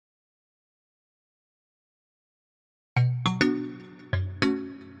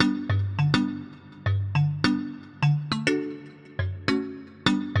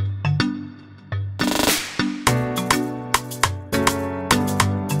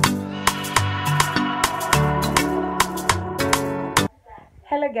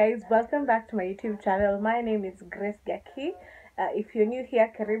guys, welcome back to my YouTube channel. My name is Grace Gaki. If you're new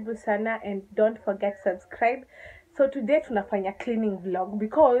here, karibu sana, and don't forget to subscribe. So today tunafanya cleaning vlog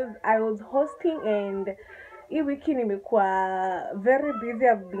because I was hosting and hii wiki nimekuwa very busy.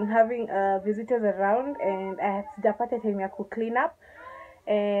 I've been having visitors around and I sijapata time ya ku clean up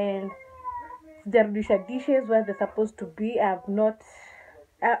and sijarudisha dishes where they're supposed to be.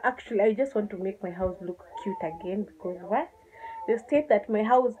 Actually, I just want to make my house look cute again because the state that my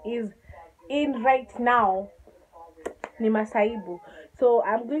house is in right now ni masaibu. So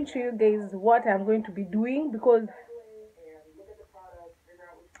I'm going to show you guys what I'm going to be doing because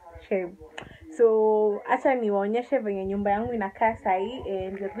shame. So acha niwaonyeshe venye nyumba yangu inakaa sahi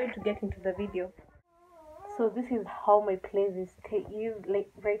and we're going to get into the video. So this is how my place is like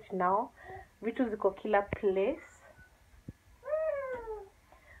right now. Vitu ziko kila place.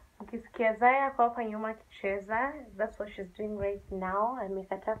 Ukisikia Zaya kwa hapa nyuma kicheza, that's what she's doing right now.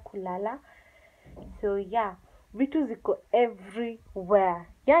 Amekataa kulala. So yeah, vitu ziko everywhere.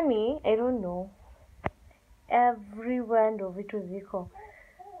 Yani, I don't know. Everywhere ndo vitu ziko.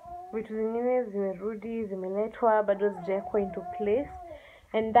 Vitu zingine zimerudi, zimeletwa, bado zijawekwa into place.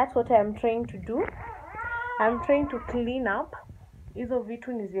 And that's what I'm trying to do. I'm trying to clean up. Hizo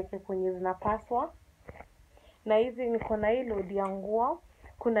vitu niziweke kwenye zinapaswa. Na hizi niko na hii load ya nguo.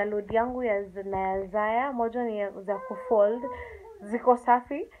 Kuna load yangu ya Zaya, moja ni za kufold, ziko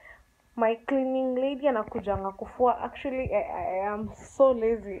safi. My cleaning lady anakujanga kufua. Actually, I am so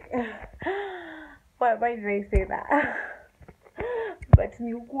lazy. Why did I say that? But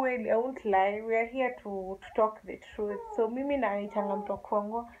ni ukweli, I won't lie. We are here to talk the truth. So mimi naitanga mtoto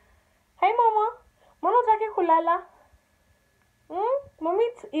wangu. Hi mama, mbona hutaki kulala? Mommy,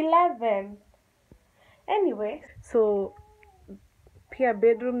 it's 11. Anyway, so pia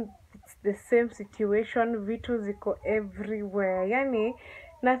bedroom, it's the same situation. Vitu ziko everywhere. Yani,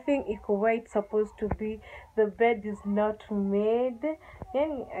 nothing iko where it's supposed to be. The bed is not made.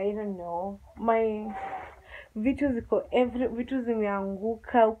 Yani, I don't know. My vitu ziko vitu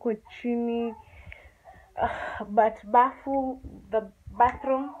zimeanguka huko chini. But the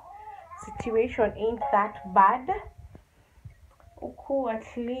bathroom situation ain't that bad. Uku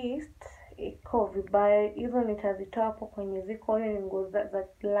at least iko vibaya. Hizo nitazitoa hapo kwenye ziko. Hiyo ni nguo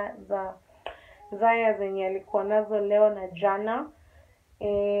za Zaya zenye alikuwa nazo leo na jana.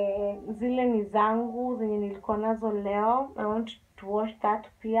 Zile ni zangu zenye nilikuwa nazo leo. I want to wash that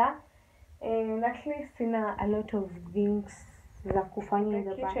pia. And at least sina a lot of things za kufanya in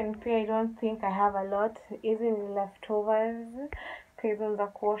the kitchen. Pia I don't think I have a lot. Hizi ni leftovers. Hizo za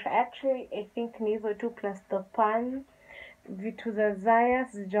kuosha. Actually, I think ni hizo tu plus the pan. Vitu za Zaya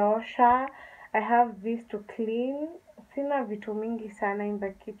sijaosha. I have this to clean. Sina vitu mingi sana in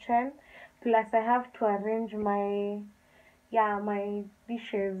the kitchen. Plus I have to arrange my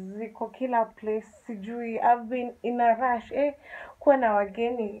dishes. Ziko kila place. Sijui, I've been in a rush. Kuwa na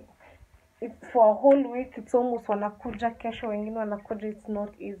wageni. For a whole week, it's almost wanakuja kesho, wengine wanakuja, it's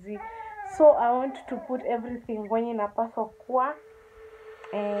not easy. So I want to put everything kwenye inapaswa kuwa.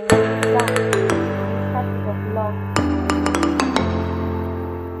 And start the vlog.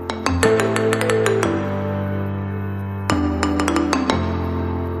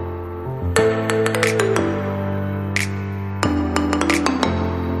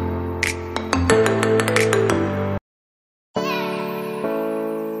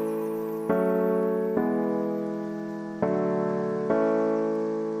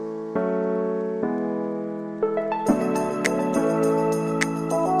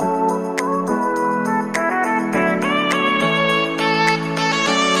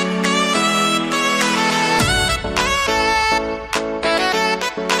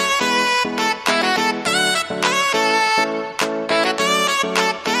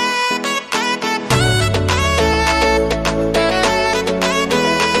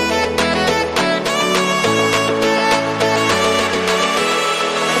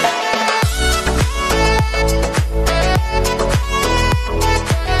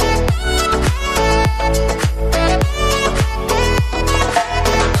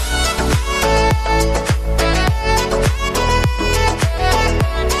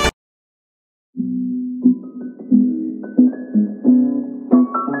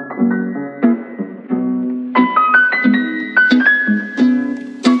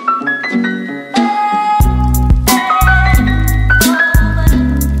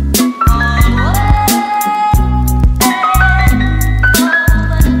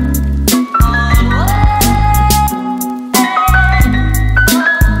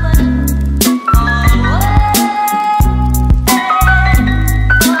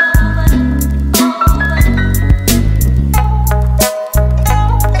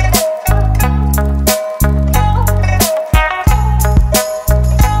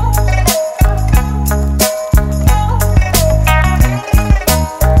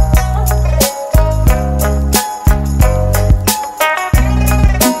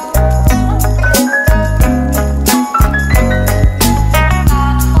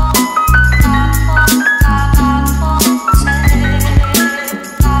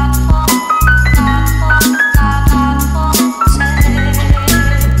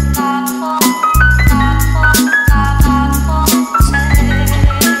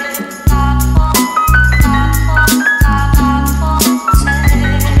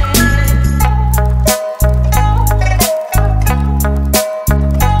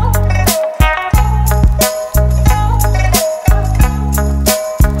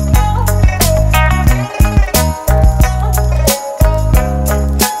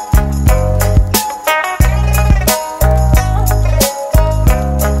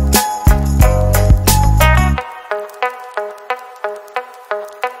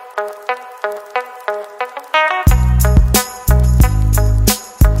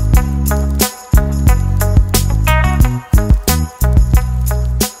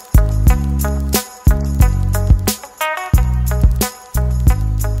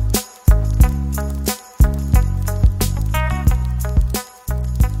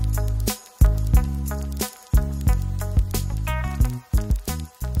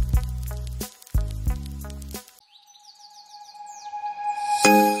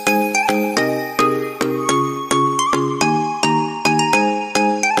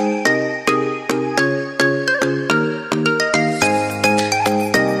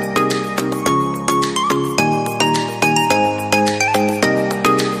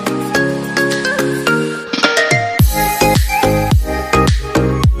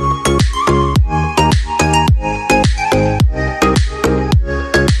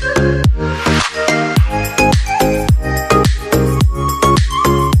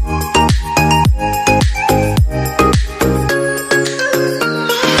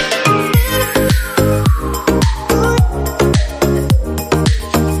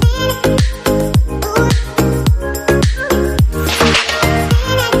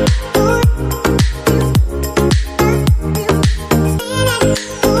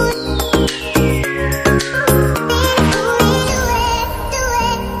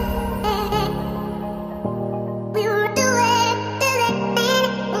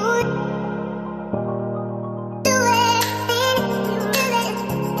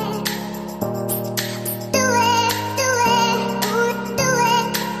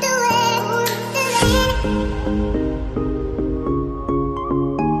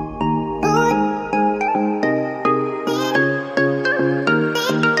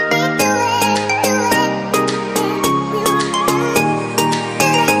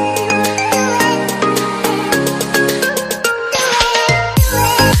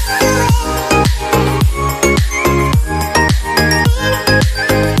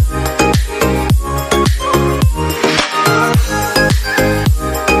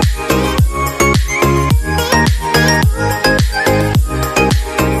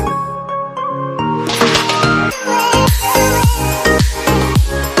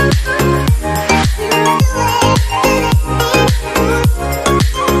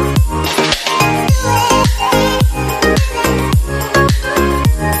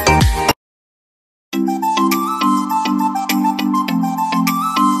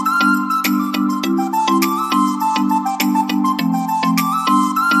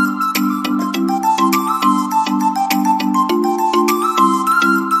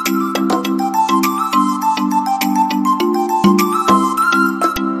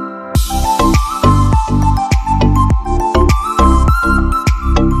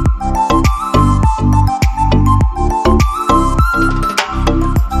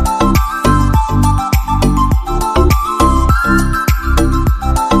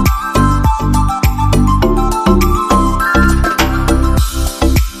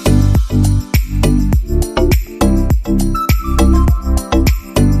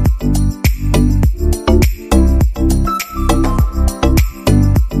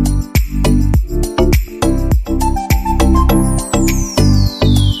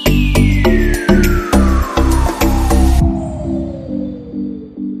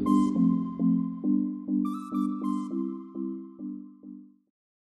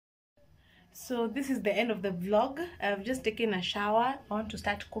 So this is the end of the vlog. I've just taken a shower. I want to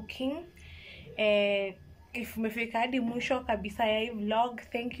start cooking. If umefika hadi mwisho kabisa ya hii vlog,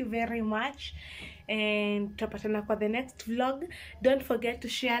 thank you very much, and tutapatana kwa the next vlog. Don't forget to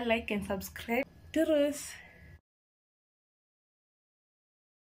share, like and subscribe. Toodles.